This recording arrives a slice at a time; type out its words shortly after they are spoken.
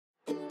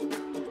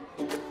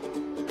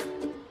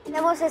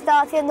hemos estado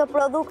haciendo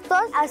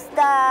productos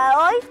hasta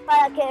hoy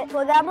para que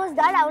podamos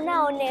dar a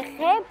una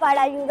ONG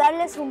para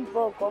ayudarles un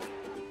poco.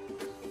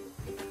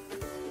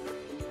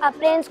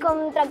 Aprens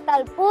com tractar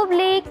el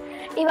públic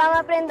i vam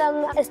aprendre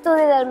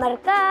estudi del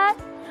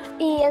mercat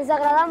i ens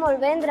agrada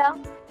molt vendre.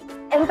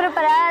 Hem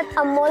preparat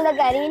amb molt de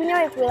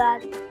carinyo i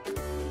cuidat.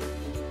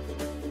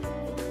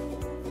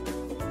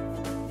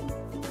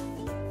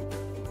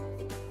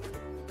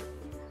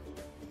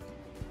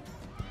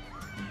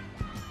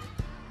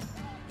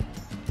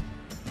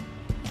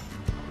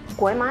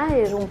 Poema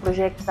és un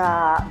projecte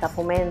de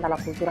foment de la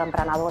cultura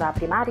emprenedora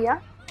primària.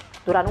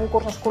 Durant un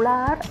curs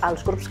escolar,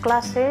 els grups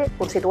classe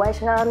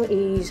constitueixen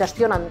i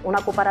gestionen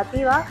una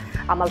cooperativa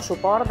amb el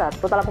suport de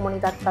tota la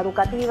comunitat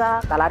educativa,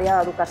 de l'àrea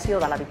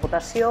d'educació de la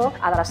Diputació,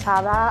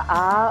 adreçada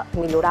a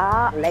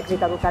millorar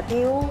l'èxit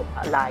educatiu,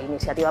 la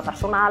iniciativa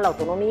personal,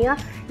 l'autonomia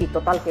i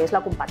tot el que és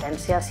la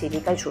competència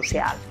cívica i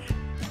social.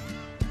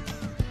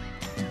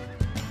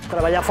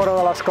 Treballar fora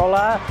de l'escola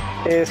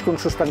és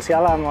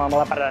consubstancial amb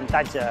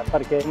l'aprenentatge,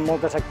 perquè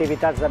moltes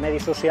activitats de medi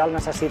social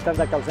necessiten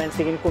que els nens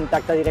tinguin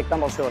contacte directe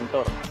amb el seu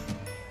entorn.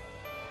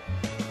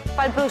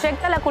 Pel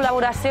projecte, la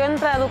col·laboració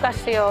entre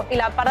educació i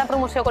la part de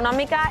promoció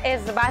econòmica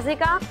és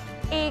bàsica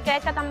i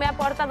crec que també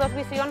aporta dues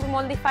visions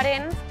molt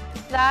diferents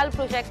del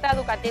projecte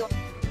educatiu.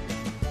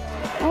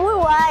 Muy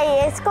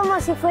guay, es como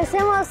si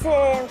fuésemos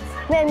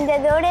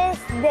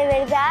vendedores de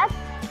verdad.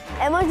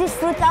 Hemos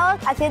disfrutado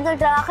haciendo el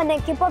trabajo en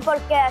equipo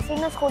porque así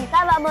nos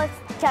juntábamos,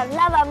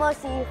 charlábamos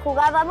y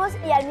jugábamos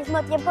y al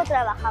mismo tiempo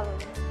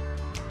trabajábamos.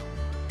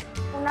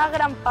 Una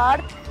gran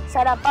part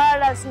serà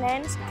per als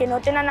nens que no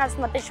tenen els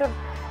mateixos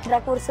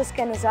recursos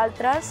que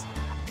nosaltres.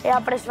 He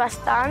après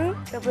bastant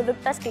de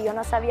productes que jo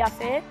no sabia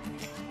fer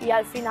i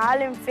al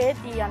final hem fet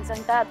i ens han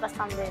quedat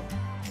bastant bé.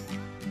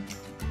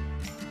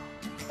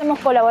 Hemos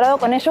colaborado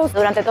con ellos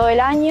durante todo el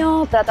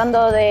año,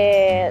 tratando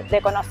de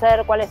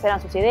conocer cuáles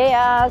eran sus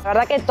ideas. La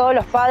verdad que todos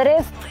los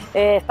padres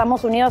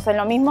estamos unidos en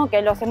lo mismo,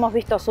 que los hemos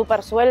visto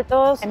súper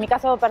sueltos. En mi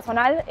caso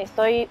personal,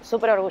 estoy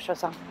súper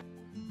orgullosa.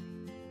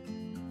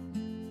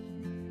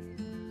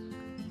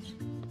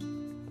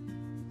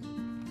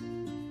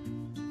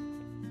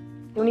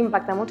 Té un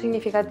impacte molt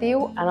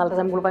significatiu en el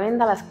desenvolupament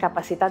de les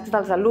capacitats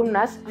dels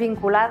alumnes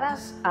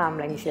vinculades amb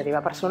la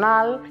iniciativa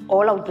personal o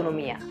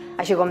l'autonomia,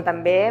 així com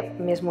també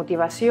més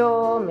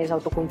motivació, més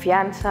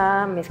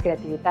autoconfiança, més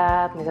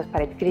creativitat, més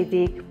esperit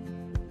crític.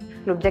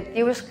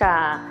 L'objectiu és que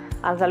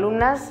els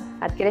alumnes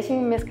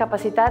adquireixin més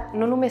capacitat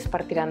no només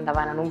per tirar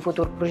endavant en un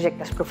futur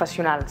projectes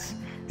professionals,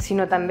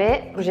 sinó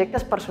també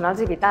projectes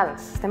personals i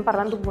vitals. Estem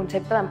parlant d'un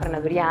concepte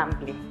d'emprenedoria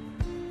ampli.